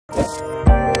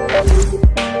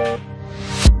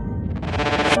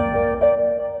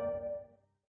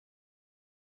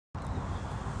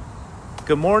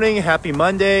Good morning, happy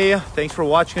Monday. Thanks for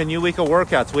watching a new week of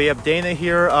workouts. We have Dana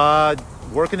here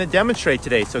working to demonstrate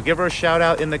today, so give her a shout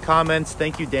out in the comments.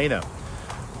 Thank you, Dana.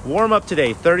 Warm up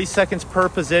today, 30 seconds per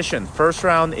position. First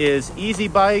round is easy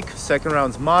bike, second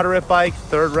round's moderate bike,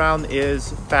 third round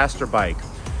is faster bike.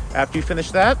 After you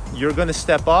finish that, you're gonna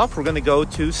step off. We're gonna go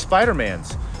to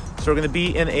Spidermans. So we're gonna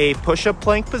be in a push-up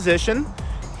plank position,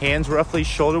 hands roughly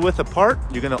shoulder width apart.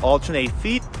 You're gonna alternate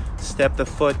feet, step the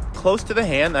foot close to the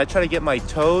hand. I try to get my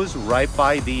toes right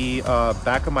by the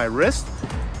back of my wrist,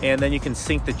 and then you can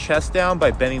sink the chest down by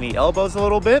bending the elbows a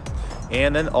little bit,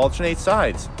 and then alternate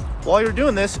sides. While you're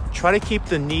doing this, try to keep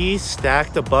the knee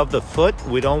stacked above the foot.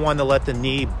 We don't want to let the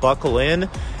knee buckle in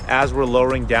as we're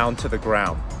lowering down to the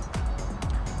ground.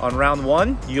 On round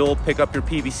one, you'll pick up your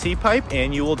PVC pipe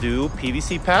and you will do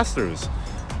PVC Pass Throughs.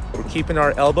 We're keeping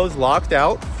our elbows locked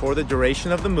out for the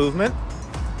duration of the movement.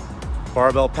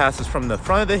 Barbell passes from the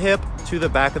front of the hip to the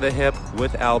back of the hip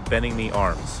without bending the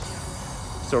arms.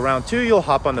 So round two, you'll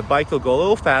hop on the bike, you'll go a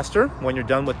little faster. When you're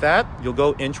done with that, you'll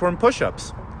go inchworm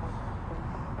push-ups.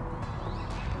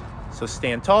 So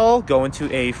stand tall, go into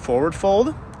a forward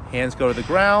fold, hands go to the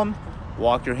ground,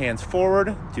 walk your hands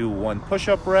forward, do one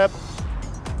push-up rep,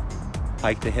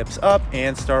 hike the hips up,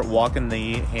 and start walking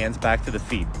the hands back to the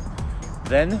feet.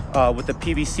 Then with the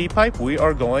PVC pipe, we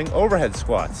are going overhead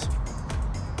squats.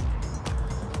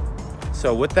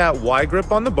 So with that Y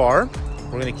grip on the bar,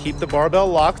 we're gonna keep the barbell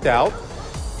locked out,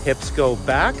 hips go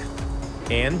back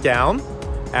and down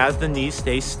as the knees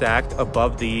stay stacked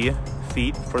above the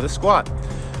feet for the squat.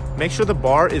 Make sure the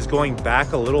bar is going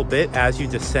back a little bit as you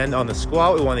descend on the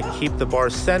squat. We wanna keep the bar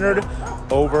centered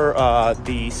over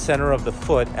the center of the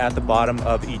foot at the bottom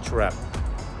of each rep.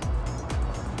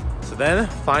 So then,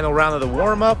 final round of the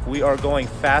warm up, we are going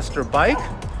faster bike,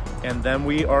 and then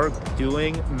we are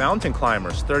doing mountain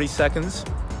climbers, 30 seconds.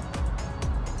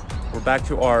 We're back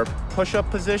to our push-up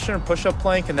position, push-up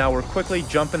plank, and now we're quickly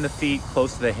jumping the feet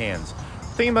close to the hands.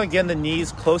 Thinking about getting the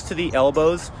knees close to the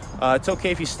elbows. It's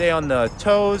okay if you stay on the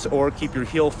toes or keep your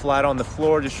heel flat on the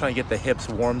floor, just trying to get the hips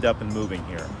warmed up and moving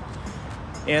here.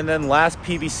 And then last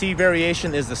PVC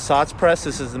variation is the Sotts Press.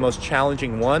 This is the most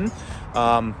challenging one.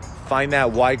 Find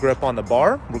that Y grip on the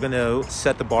bar. We're gonna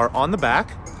set the bar on the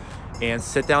back and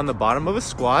sit down the bottom of a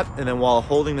squat, and then while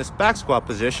holding this back squat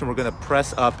position, we're gonna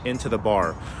press up into the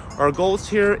bar. Our goals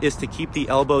here is to keep the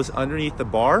elbows underneath the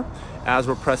bar as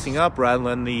we're pressing up rather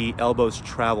than the elbows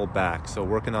travel back. So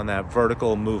working on that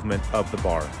vertical movement of the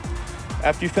bar.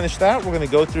 After you finish that, we're gonna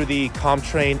go through the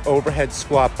ComTrain overhead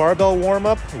squat barbell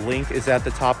warm-up. Link is at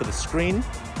the top of the screen.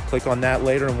 Click on that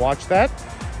later and watch that.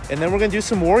 And then we're gonna do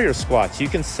some warrior squats. You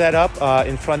can set up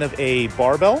in front of a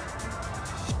barbell.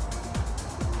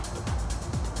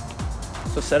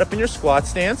 So set up in your squat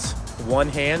stance. One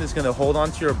hand is gonna hold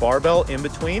onto your barbell in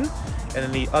between, and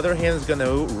then the other hand is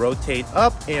gonna rotate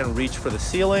up and reach for the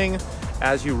ceiling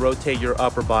as you rotate your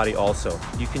upper body also.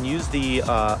 You can use the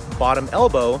bottom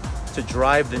elbow to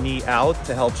drive the knee out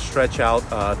to help stretch out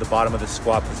the bottom of the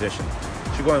squat position.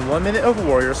 So you're going 1 minute of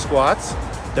warrior squats,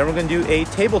 then we're gonna do a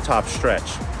tabletop stretch.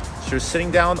 So you're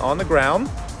sitting down on the ground,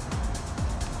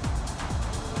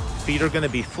 feet are gonna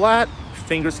be flat,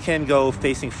 fingers can go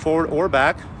facing forward or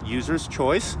back, user's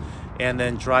choice, and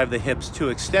then drive the hips to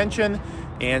extension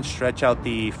and stretch out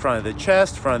the front of the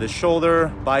chest, front of the shoulder,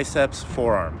 biceps,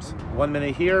 forearms. 1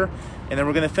 minute here, and then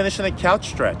we're gonna finish in a couch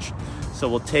stretch. So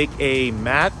we'll take a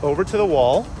mat over to the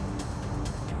wall.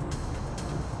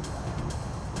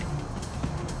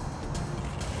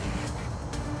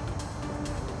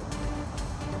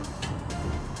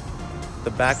 The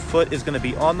back foot is gonna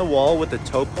be on the wall with the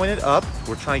toe pointed up.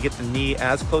 We're trying to get the knee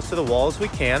as close to the wall as we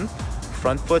can.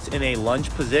 Front foot's in a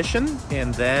lunge position,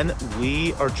 and then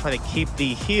we are trying to keep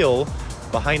the heel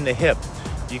behind the hip.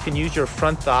 You can use your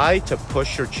front thigh to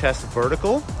push your chest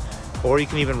vertical, or you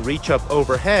can even reach up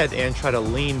overhead and try to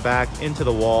lean back into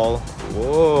the wall.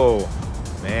 Whoa,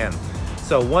 man.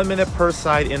 So 1 minute per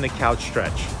side in the couch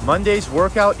stretch. Monday's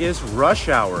workout is rush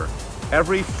hour.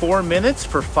 Every 4 minutes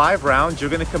for 5 rounds, you're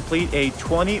gonna complete a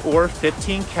 20 or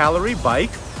 15 calorie bike.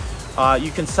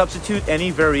 You can substitute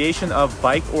any variation of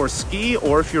bike or ski,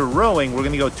 or if you're rowing, we're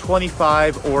gonna go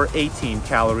 25 or 18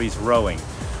 calories rowing.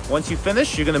 Once you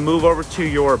finish, you're gonna move over to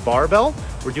your barbell.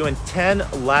 We're doing 10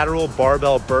 lateral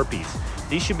barbell burpees.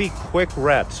 These should be quick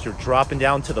reps. You're dropping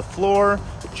down to the floor,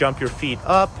 jump your feet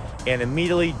up, and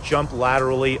immediately jump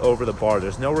laterally over the bar.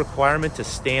 There's no requirement to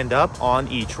stand up on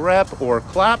each rep or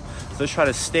clap, so let's try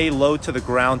to stay low to the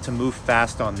ground to move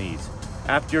fast on these.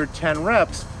 After 10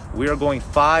 reps, we are going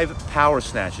 5 power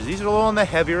snatches. These are a little on the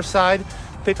heavier side.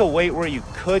 Pick a weight where you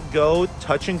could go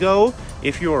touch and go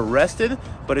if you are rested,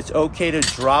 but it's okay to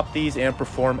drop these and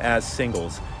perform as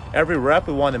singles. Every rep,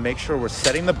 we want to make sure we're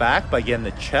setting the back by getting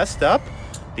the chest up,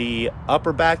 the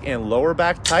upper back and lower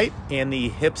back tight, and the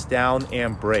hips down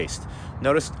and braced.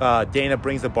 Notice Dana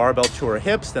brings the barbell to her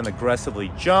hips, then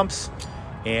aggressively jumps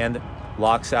and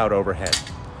locks out overhead.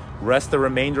 Rest the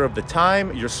remainder of the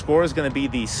time. Your score is going to be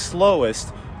the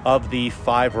slowest of the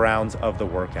 5 rounds of the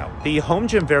workout. The home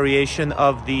gym variation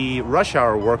of the rush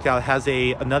hour workout has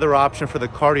another option for the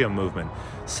cardio movement.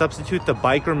 Substitute the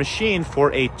biker machine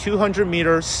for a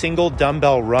 200-meter single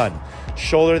dumbbell run.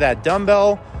 Shoulder that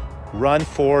dumbbell, run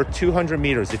for 200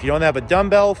 meters. If you don't have a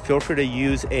dumbbell, feel free to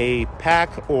use a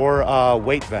pack or a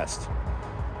weight vest.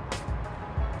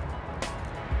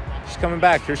 She's coming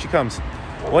back. Here she comes.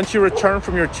 Once you return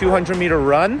from your 200-meter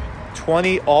run,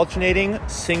 20 alternating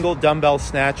single dumbbell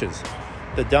snatches.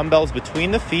 The dumbbells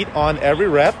between the feet on every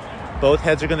rep. Both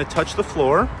heads are going to touch the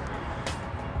floor.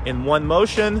 In one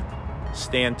motion,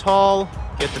 stand tall,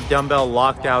 get the dumbbell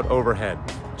locked out overhead.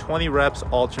 20 reps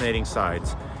alternating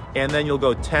sides. And then you'll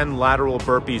go 10 lateral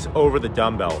burpees over the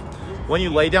dumbbell. When you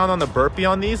lay down on the burpee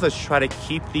on these, let's try to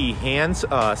keep the hands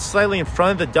slightly in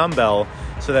front of the dumbbell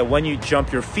so that when you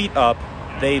jump your feet up,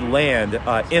 they land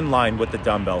in line with the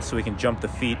dumbbell, so we can jump the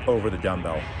feet over the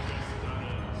dumbbell.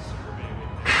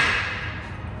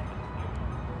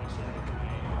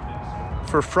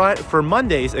 For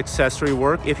Monday's accessory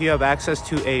work, if you have access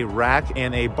to a rack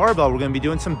and a barbell, we're going to be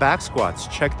doing some back squats.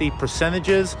 Check the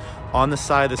percentages on the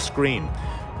side of the screen.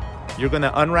 You're going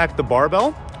to unrack the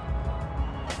barbell,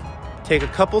 take a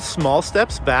couple small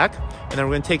steps back, and then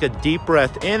we're going to take a deep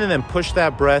breath in and then push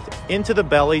that breath into the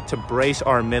belly to brace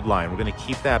our midline. We're going to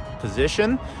keep that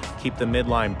position, keep the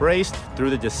midline braced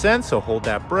through the descent, so hold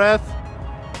that breath.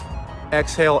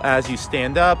 Exhale as you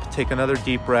stand up, take another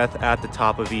deep breath at the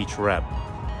top of each rep.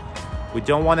 We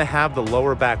don't want to have the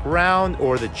lower back round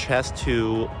or the chest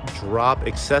to drop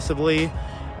excessively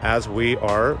as we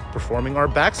are performing our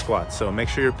back squats. So make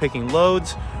sure you're picking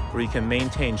loads where you can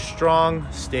maintain strong,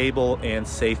 stable, and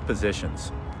safe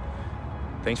positions.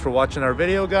 Thanks for watching our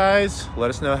video, guys.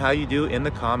 Let us know how you do in the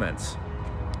comments.